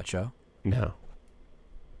kick off that show? No.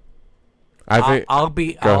 I'll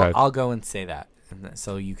go and say that,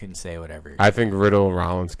 so you can say whatever. I think Riddle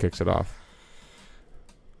Rollins kicks it off.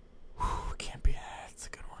 Can't be. That's a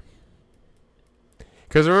good one.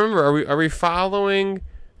 Because remember, are we following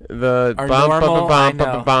the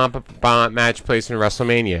match place in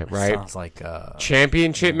WrestleMania, right? Sounds like a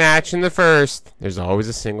championship match in the first. There's always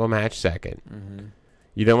a single match second. Mm-hmm.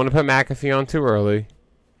 You don't want to put McAfee on too early.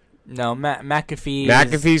 No,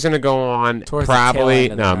 McAfee's going to go on probably.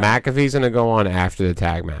 No, McAfee's going to go on after the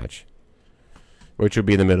tag match, which would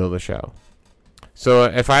be the middle of the show. So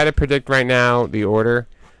if I had to predict right now the order,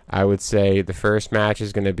 I would say the first match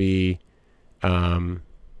is going to be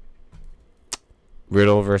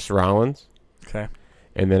Riddle versus Rollins. Okay.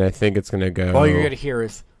 And then I think it's going to go... All you're going to hear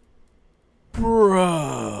is...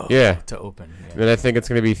 Bro. Yeah. To open. Yeah. And then I think it's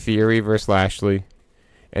going to be Theory versus Lashley.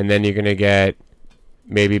 And then you're going to get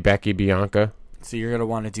maybe Becky Bianca. So you're going to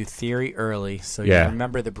want to do Theory early. So you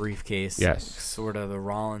remember the briefcase. Yes. Sort of the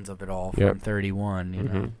Rollins of it all from 31, you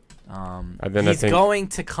know. And then he's going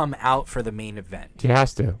to come out for the main event. He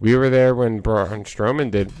has to. We were there when Braun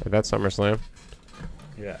Strowman did at that SummerSlam.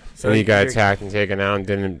 Yeah. So he got attacked and taken out and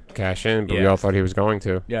didn't cash in, but we all thought he was going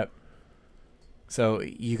to. Yep. So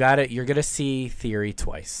you're gonna see Theory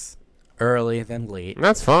twice, early then late.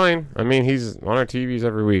 That's fine. I mean, he's on our TVs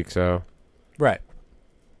every week, so. Right.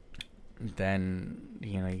 Then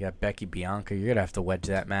you got Becky Bianca. You're gonna have to wedge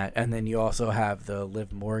that match, and then you also have the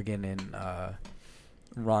Liv Morgan and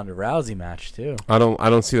Ronda Rousey match too. I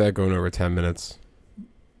don't see that going over 10 minutes.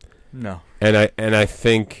 No. And I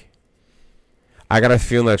think. I got a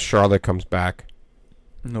feeling that Charlotte comes back.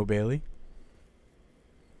 No Bayley?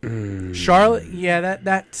 Charlotte,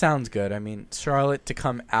 that sounds good. I mean, Charlotte to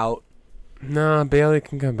come out. No, Bayley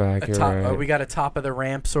can come back. Right. We got a top of the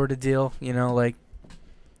ramp sort of deal, like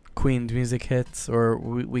Queen's music hits, or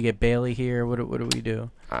we get Bayley here. What do we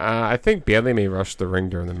do? I think Bayley may rush the ring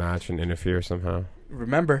during the match and interfere somehow.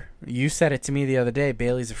 Remember, you said it to me the other day.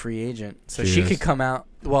 Bayley's a free agent, so she could come out.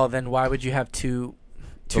 Well, then why would you have two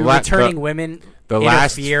returning women? The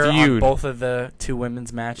last feud on both of the two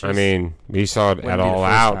women's matches. I mean, we saw it at All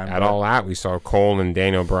Out. At All Out, we saw Cole and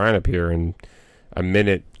Daniel Bryan appear in a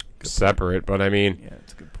minute separate. But I mean, yeah,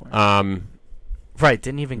 that's a good point. Right,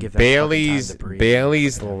 didn't even give that Bayley's time to breathe.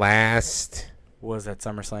 Bayley's last was at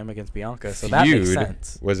SummerSlam against Bianca, so that makes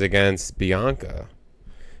sense. Was against Bianca.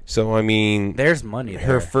 So I mean, there's money there.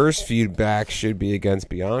 Her first feud back should be against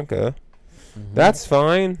Bianca. Mm-hmm. That's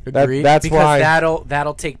fine. Agreed. That's because why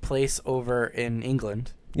that'll take place over in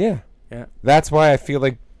England. Yeah. Yeah. That's why I feel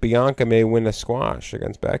like Bianca may win a squash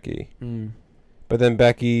against Becky. But then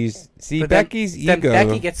Becky's ego. Then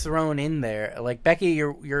Becky gets thrown in there. Like Becky,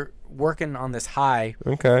 you're working on this high.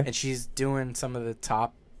 Okay. And she's doing some of the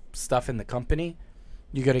top stuff in the company.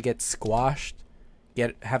 You got to get squashed.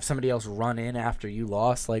 Have somebody else run in after you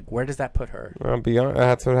lost. Like, where does that put her? Well,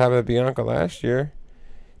 that's what happened to Bianca last year.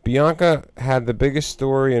 Bianca had the biggest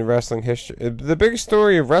story in wrestling history. The biggest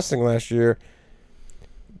story of wrestling last year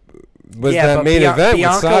was that main event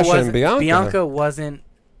with Sasha and Bianca. Bianca wasn't.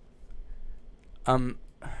 But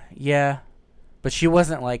she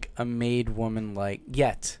wasn't like a made woman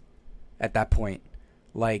yet, at that point,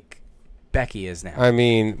 like Becky is now. I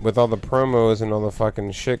mean, with all the promos and all the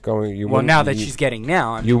fucking shit going, now that she's getting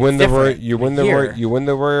now, you win the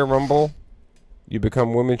Royal Rumble. You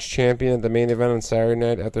become women's champion at the main event on Saturday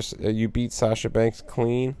night after you beat Sasha Banks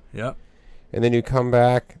clean. Yep. And then you come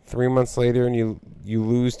back 3 months later and you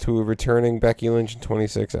lose to a returning Becky Lynch in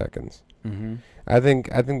 26 seconds. Mm-hmm. I think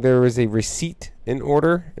there is a receipt in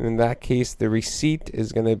order, and in that case, the receipt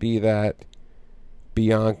is going to be that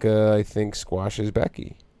Bianca, I think, squashes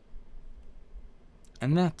Becky.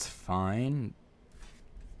 And that's fine.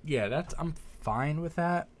 Yeah, I'm fine with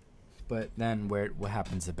that. But then what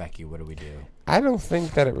happens to Becky? What do we do? I don't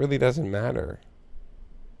think that it really doesn't matter.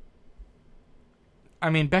 I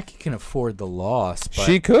mean, Becky can afford the loss, but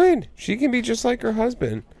She could. She can be just like her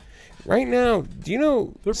husband. Right now, do you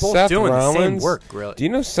know they're both Seth doing Rollins? the same work, really. Do you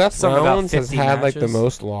know Seth Something about Rollins has 50 had like the matches?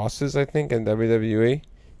 most losses, I think, in WWE?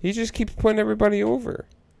 He just keeps putting everybody over.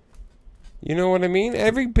 You know what I mean?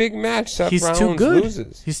 Every big match, Seth He's Rollins too good.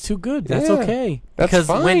 loses. He's too good. That's Yeah, okay. that's because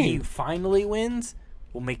when fine. he finally wins,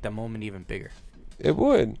 we'll make the moment even bigger. It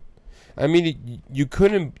would. I mean, you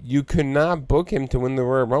could not book him to win the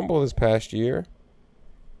Royal Rumble this past year.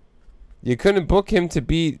 You couldn't book him to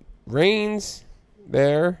beat Reigns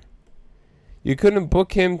there. You couldn't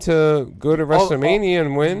book him to go to WrestleMania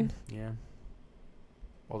and win. Yeah.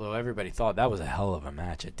 Although everybody thought that was a hell of a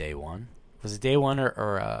match at day one. Was it day one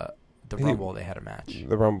or the Rumble they had a match?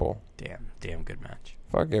 The Rumble. Damn good match.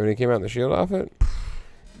 Fuck it, when he came out in the Shield outfit.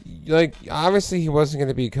 Like, obviously he wasn't going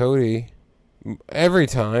to beat Cody every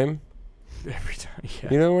time. Every time,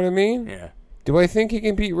 yeah. You know what I mean? Yeah. Do I think he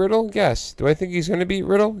can beat Riddle? Yes. Do I think he's going to beat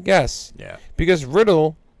Riddle? Yes. Yeah. Because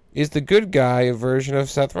Riddle is the good guy version of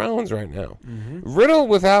Seth Rollins right now. Mm-hmm. Riddle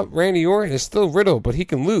without Randy Orton is still Riddle, but he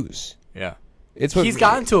can lose. Yeah. It's what He's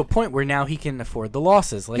gotten to a point where now he can afford the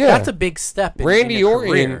losses. Like Yeah. that's a big step in Randy in a Orton.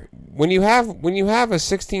 career. When you have a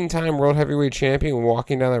 16-time world heavyweight champion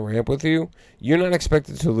walking down the ramp with you, you're not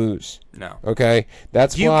expected to lose. No. Okay,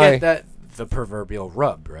 that's You why. get the proverbial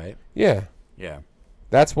rub, right? Yeah. Yeah.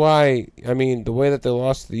 That's why, I mean, the way that they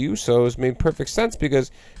lost to the Usos made perfect sense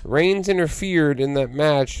because Reigns interfered in that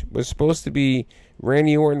match. Was supposed to be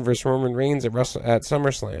Randy Orton versus Roman Reigns at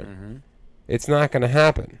SummerSlam. Mm-hmm. It's not going to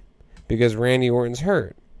happen because Randy Orton's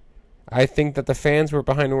hurt. I think that the fans were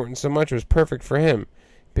behind Orton so much it was perfect for him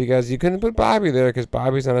because you couldn't put Bobby there because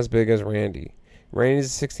Bobby's not as big as Randy.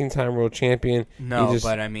 Randy's a 16-time world champion. No,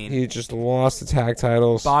 but I mean, he just lost the tag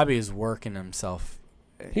titles. Bobby is working himself.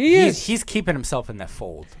 He's keeping himself in that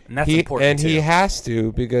fold, and that's he, important and too. he has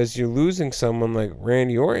to because you're losing someone like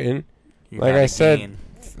Randy Orton. You Like gotta I said, gain.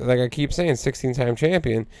 like I keep saying, 16-time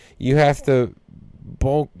champion. You have to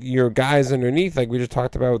bulk your guys underneath, like we just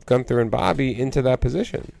talked about with Gunther and Bobby, into that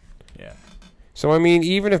position. Yeah. So I mean,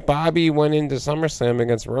 even if Bobby went into SummerSlam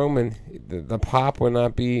against Roman, the pop would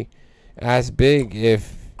not be as big.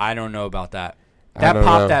 If I don't know about that. I That don't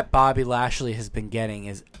pop know. that Bobby Lashley has been getting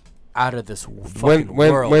is out of this fucking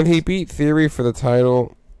world. when he beat Theory for the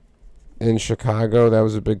title in Chicago, that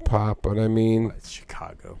was a big pop. But I mean, It's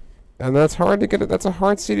Chicago. and that's hard to get. That's a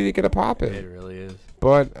hard city to get a pop in. It really is.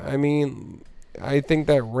 But I mean, I think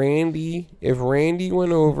that if Randy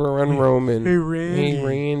went over on Roman, hey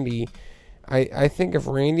Randy, I think if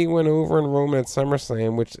Randy went over on Roman at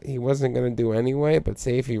SummerSlam, which he wasn't gonna do anyway, but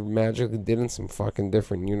say if he magically did in some fucking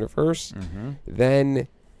different universe, then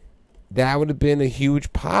that would have been a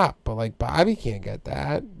huge pop. But like Bobby can't get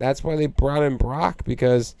that. That's why they brought in Brock,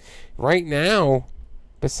 because right now,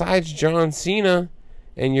 besides John Cena,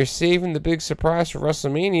 and you're saving the big surprise for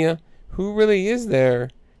WrestleMania, who really is there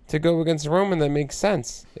to go against Roman that makes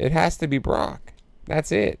sense? It has to be Brock.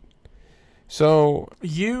 That's it. So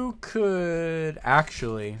You could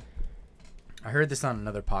actually. I heard this on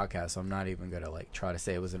another podcast, so I'm not even gonna try to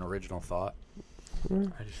say it was an original thought.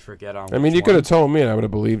 I just forget on. I mean, you could have told me and I would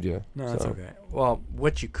have believed you. No, that's So. okay. Well,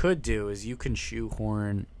 what you could do is you can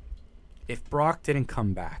shoehorn. If Brock didn't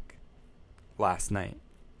come back last night,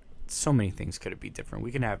 so many things could be different.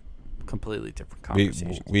 We can have completely different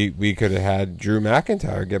conversations. We could have had Drew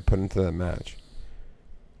McIntyre get put into that match.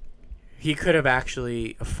 He could have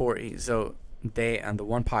actually afforded. So they on the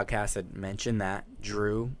one podcast had mentioned that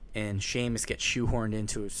Drew and Sheamus get shoehorned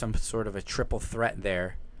into some sort of a triple threat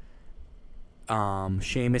there.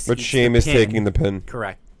 Sheamus, But eats Sheamus the pin, taking the pin.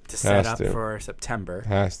 correct to set Has up to. for September,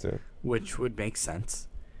 Has to. which would make sense.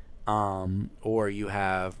 Or you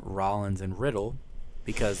have Rollins and Riddle,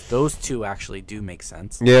 because those two actually do make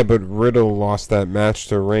sense. Yeah, but Riddle lost that match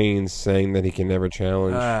to Reigns, saying that he can never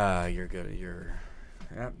challenge. You're good.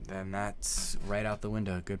 Yep. Then that's right out the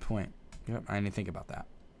window. Good point. Yep. I didn't think about that.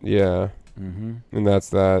 Yeah, Mm-hmm. and that's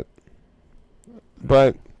that.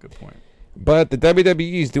 But Good point. the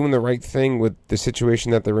WWE is doing the right thing with the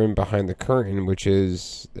situation that they're in behind the curtain, which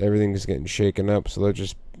is everything is getting shaken up. So they're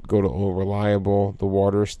just go to All Reliable. The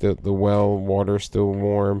water's still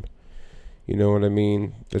warm. You know what I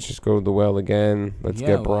mean? Let's just go to the well again. Let's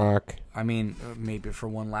get Brock. I mean, maybe for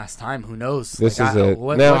one last time. Who knows? This is it.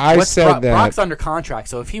 I said that Brock's under contract,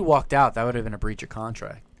 so if he walked out, that would have been a breach of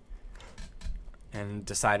contract. And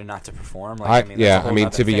decided not to perform. Like,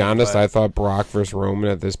 to be honest, I thought Brock versus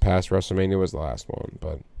Roman at this past WrestleMania was the last one,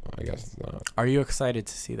 but I guess it's not. Are you excited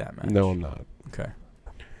to see that match? No, I'm not. Okay.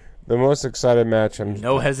 The most excited match,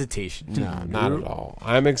 no hesitation. No, not at all.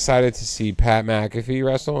 I'm excited to see Pat McAfee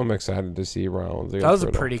wrestle. I'm excited to see Rollins. That was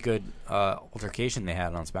a pretty good altercation they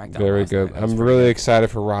had on SmackDown. Very good. I'm really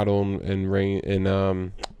excited for Riddle and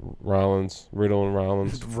Rollins. Riddle and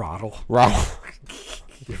Rollins. Riddle.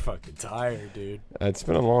 You're fucking tired, dude. It's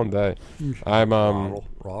been a long day. I'm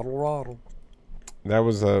Riddle. That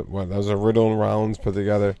was a Riddle and Rollins put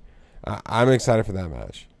together. I'm excited for that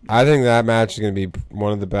match. I think that match is going to be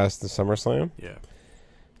one of the best of SummerSlam. Yeah.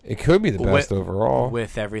 It could be the best overall.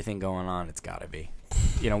 With everything going on, it's got to be.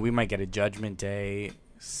 You know, we might get a Judgment Day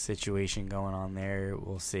situation going on there.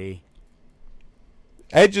 We'll see.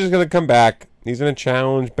 Edge is going to come back. He's going to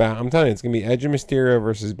challenge. I'm telling you, it's going to be Edge and Mysterio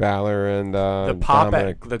versus Balor and the pop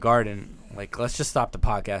Dominic. at the Garden. Like, let's just stop the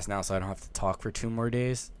podcast now so I don't have to talk for 2 more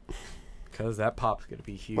days. Because that pop's going to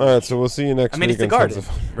be huge. All right, so we'll see you next week. I mean, it's the Garden.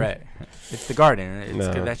 Right. It's the Garden.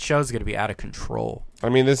 That show's going to be out of control. I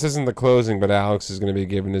mean, this isn't the closing, but Alex is going to be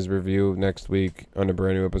giving his review next week on a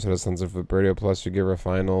brand new episode of Sons of Flip Radio. Plus, we give our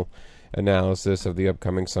final analysis of the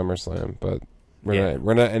upcoming SummerSlam. But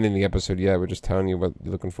we're not ending the episode yet. We're just telling you what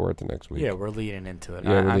you're looking forward to next week. Yeah, we're leading into it.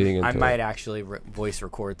 Yeah, we're leading into I it. might actually voice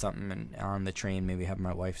record something on the train. Maybe have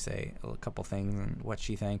my wife say a couple things and what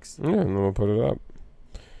she thinks. Yeah, and then we'll put it up.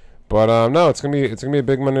 But no, it's gonna be a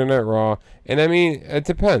big Monday Night Raw, and I mean it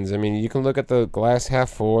depends. I mean you can look at the glass half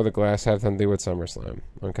full, the glass half empty with SummerSlam.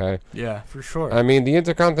 Okay. Yeah, for sure. I mean the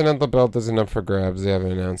Intercontinental Belt isn't up for grabs. They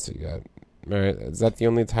haven't announced it yet. All right, is that the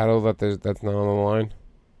only title that's not on the line?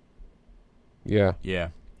 Yeah.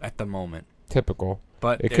 Yeah, at the moment. Typical.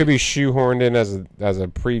 But it could be shoehorned in as a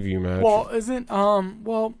preview match.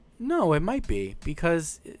 Well, no, it might be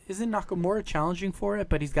because isn't Nakamura challenging for it?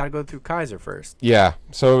 But he's got to go through Kaiser first. Yeah,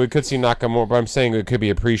 so we could see Nakamura. But I'm saying it could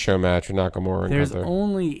be a pre-show match with Nakamura and There's Gunther.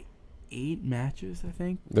 only 8 matches, I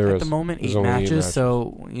think. At the moment, There's 8 only matches.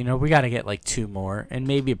 So we got to get like 2 more and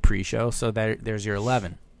maybe a pre-show. So there's your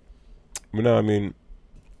 11. No, I mean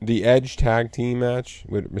the Edge tag team match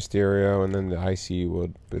with Mysterio and then the IC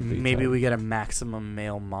would be maybe tag. we get a Maximum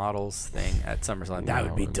Male Models thing at SummerSlam. That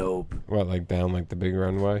would be dope. What, like down like the big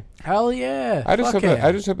runway? Hell yeah! I just hope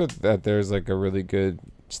that there's like a really good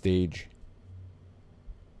stage.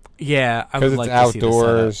 Yeah, I would it's like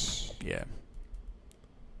outdoors. To see the setup. Yeah,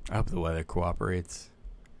 I hope the weather cooperates.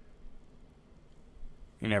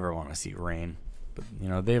 You never want to see rain.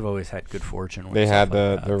 But, they've always had good fortune. They had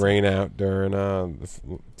the rain out during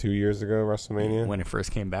 2 years ago WrestleMania when it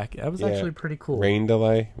first came back. That was actually pretty cool. Rain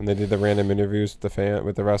delay when they did the random interviews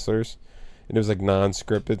with the wrestlers, and it was like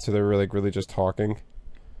non-scripted, so they were like really just talking.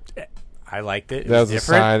 I liked it. That was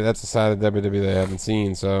different. That's a side of WWE they haven't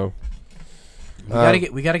seen. So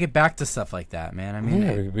we gotta get back to stuff like that, man. I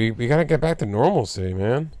mean, we gotta get back to normalcy,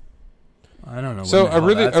 man. I don't know. So a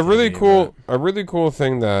really cool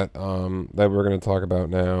thing that that we're going to talk about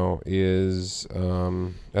now is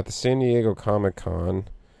at the San Diego Comic-Con,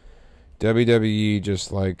 WWE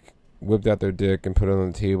just like whipped out their dick and put it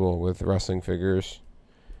on the table with wrestling figures.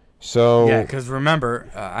 So yeah, because remember,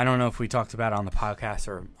 I don't know if we talked about it on the podcast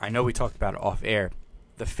or I know we talked about it off air.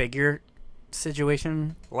 The figure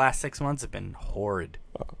situation the last 6 months have been horrid.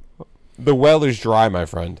 The well is dry, my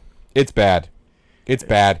friend. It's bad. It's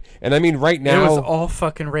bad. And I mean, right now... It was all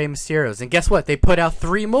fucking Rey Mysterios. And guess what? They put out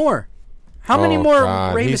 3 more. How many more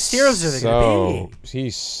Rey Mysterios are there going to be?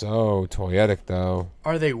 He's so toyetic, though.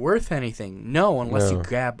 Are they worth anything? No, unless you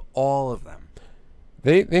grab all of them.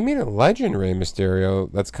 They made a legend Rey Mysterio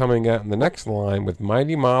that's coming out in the next line with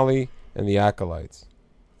Mighty Molly and the Acolytes.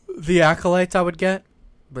 The Acolytes I would get,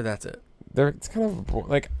 but that's it. It's kind of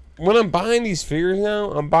like... When I'm buying these figures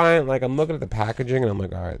now, I'm looking at the packaging, and I'm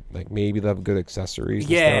like, all right, like maybe they'll have good accessories.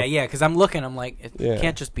 Yeah, because I'm looking, I'm like, it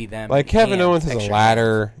can't just be them. Like Kevin Owens has a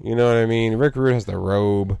ladder, you know what I mean? Rick Rude has the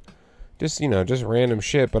robe, just random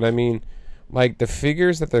shit. But I mean, like the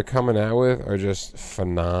figures that they're coming out with are just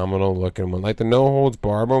phenomenal looking. One, like the No Holds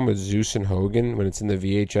Barred one with Zeus and Hogan when it's in the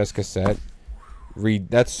VHS cassette.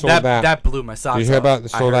 That's sold out. That blew my socks off. Did you hear about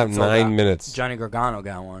sold out in 9 minutes? Johnny Gargano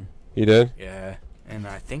got one. He did? Yeah. And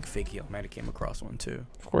I think Figio might have came across one too.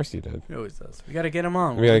 Of course he did. He always does. We got to get him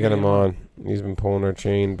on. We got to get him on. He's been pulling our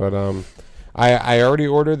chain. But I already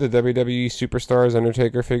ordered the WWE Superstars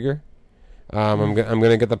Undertaker figure. I'm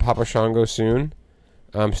gonna get the Papa Shango soon.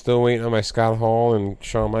 I'm still waiting on my Scott Hall and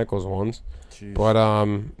Shawn Michaels ones. Jeez. But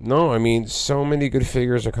no, I mean, so many good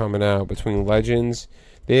figures are coming out between Legends.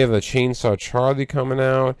 They have a Chainsaw Charlie coming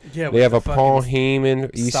out. Yeah, they have with a the Paul fucking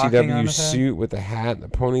Heyman stocking on ECW his head. suit with the hat and the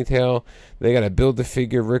ponytail. They got a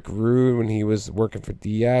Build-A-Figure Rick Rude when he was working for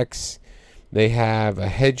DX. They have a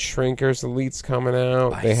Head Shrinkers Elites coming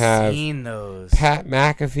out. They have seen those. Pat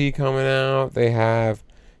McAfee coming out. They have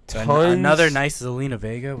tons. Another nice Zelina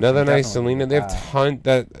Vega. Another nice Selena. They have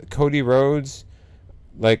that Cody Rhodes,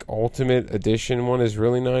 like Ultimate Edition one is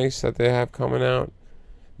really nice that they have coming out.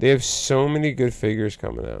 They have so many good figures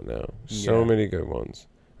coming out now. So many good ones.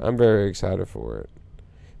 I'm very excited for it.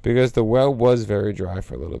 Because the well was very dry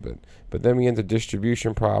for a little bit. But then we get into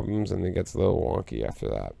distribution problems and it gets a little wonky after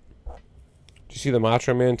that. Did you see the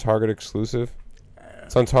Macho Man Target exclusive?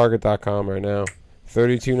 It's on Target.com right now.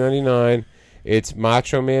 $32.99. It's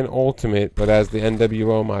Macho Man Ultimate, but as the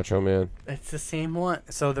NWO Macho Man. It's the same one.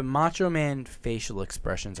 So the Macho Man facial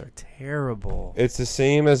expressions are terrible. It's the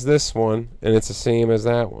same as this one, and it's the same as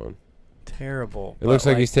that one. Terrible. It looks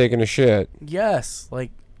like he's taking a shit. Yes,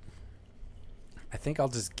 like I think I'll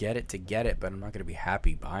just get it to get it, but I'm not gonna be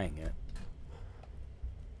happy buying it.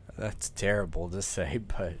 That's terrible to say,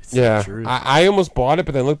 but it's the truth. I almost bought it,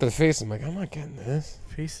 but then looked at the face. I'm like, I'm not getting this.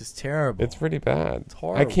 Face is terrible. It's pretty bad. It's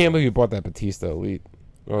horrible. I can't believe you bought that Batista Elite.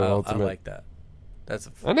 Or I Ultimate. like that. That's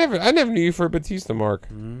a I never knew you for a Batista, Mark.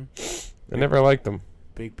 Mhm. I never liked him.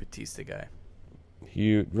 big Batista guy.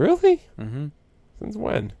 You really? Mm-hmm. Since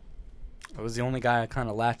when? I was the only guy I kind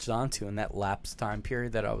of latched onto in that lapse time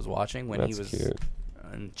period that I was watching when That's he was cute.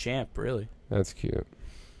 in Champ. Really, That's cute.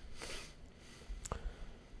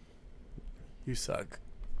 you suck.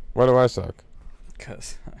 Why do I suck?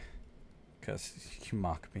 Cause you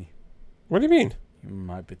mock me. What do you mean?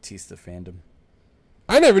 My Batista fandom.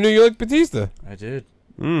 I never knew you liked Batista. I did.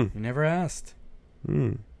 Hmm. You never asked.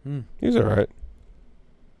 He's alright.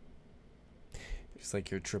 Just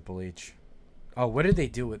like your Triple H. Oh, what did they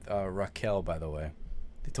do with Raquel, by the way?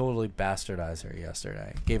 They totally bastardized her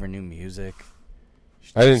yesterday. Gave her new music.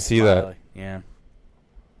 I didn't see that. Smiley. Yeah.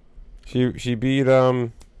 She beat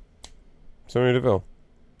Sonya Deville.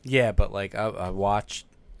 Yeah, but like I watched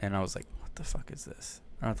and I was like, what the fuck is this?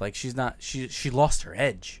 And I was like, she lost her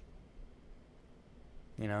edge.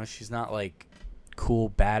 You know, she's not like cool,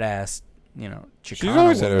 badass, you know, Chicana She's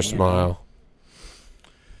always had her woman, you know?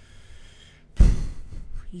 smile.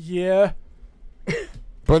 Yeah.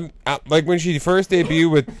 But like when she first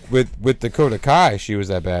debuted with Dakota Kai, she was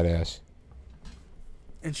that badass.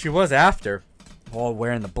 And she was after, all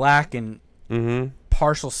wearing the black and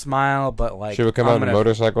partial smile, but like She would come out on a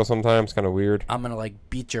motorcycle sometimes, kind of weird. I'm gonna like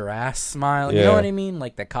beat your ass smile. You Yeah. know what I mean?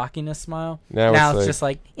 Like the cockiness smile. Now It's it's just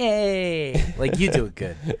like yay, like you do it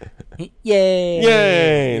good. Yay,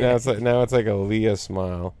 Yay! Yeah. Now it's like a Leah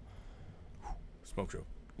smile. Smoke show.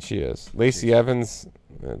 She is. Lacey Evans,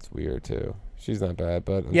 that's weird too. She's not bad,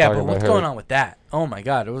 but I'm Yeah, talking but about what's her. going on with that? Oh my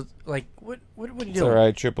god, it was like what are you It's doing? all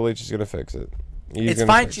right. Triple H is gonna fix it. He's It's gonna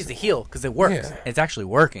fine. fix She's it. a heel because it works. Yeah. It's actually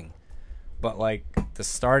working. But like the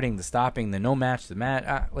starting, the stopping, the no match, the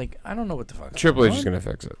mat, like I don't know what the fuck. Triple H is gonna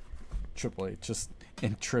fix it. Triple H, just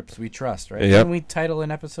in trips we trust, right? Yep. Didn't we title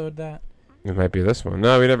an episode that? It might be this one.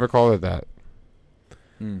 No, we never called it that.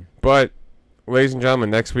 Hmm. But, ladies and gentlemen,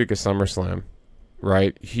 next week is SummerSlam.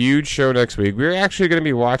 Right? Huge show next week. We're actually going to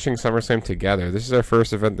be watching SummerSlam together. This is our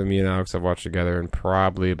first event that me and Alex have watched together in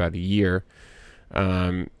probably about a year.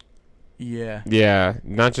 Yeah. Yeah,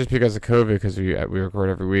 not just because of COVID, because we record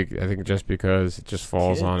every week. I think just because it just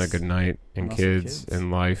falls on a Kids. good night and Also kids kids.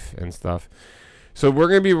 and life and stuff. So we're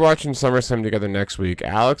going to be watching SummerSlam together next week.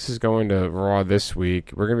 Alex is going to Raw this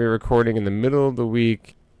week. We're going to be recording in the middle of the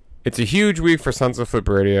week. It's a huge week for Sons of Flip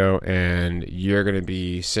Radio, and you're going to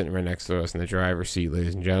be sitting right next to us in the driver's seat,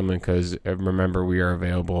 ladies and gentlemen, because remember, we are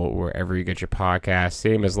available wherever you get your podcast.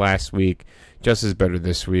 Same as last week, just as better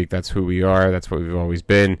this week. That's who we are. That's what we've always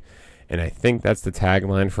been. And I think that's the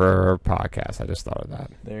tagline for our podcast. I just thought of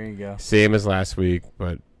that. There you go. Same as last week,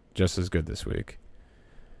 but just as good this week.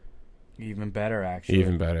 Even better, actually.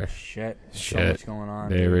 Even better. Shit. So Shit. much going on.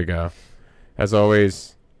 There dude. we go. As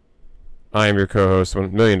always, I am your co-host,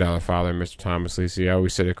 $1 million father, Mr. Thomas Lisi. I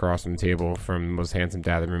always sit across from the table from the most handsome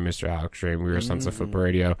dad in the room, Mr. Alex Drain. We are Sons of Flip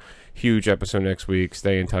Radio. Huge episode next week.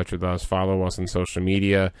 Stay in touch with us. Follow us on social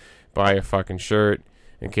media. Buy a fucking shirt.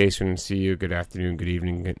 In case we didn't see you, good afternoon, good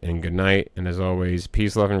evening, and good night. And as always,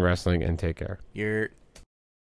 peace, love, and wrestling, and take care. You're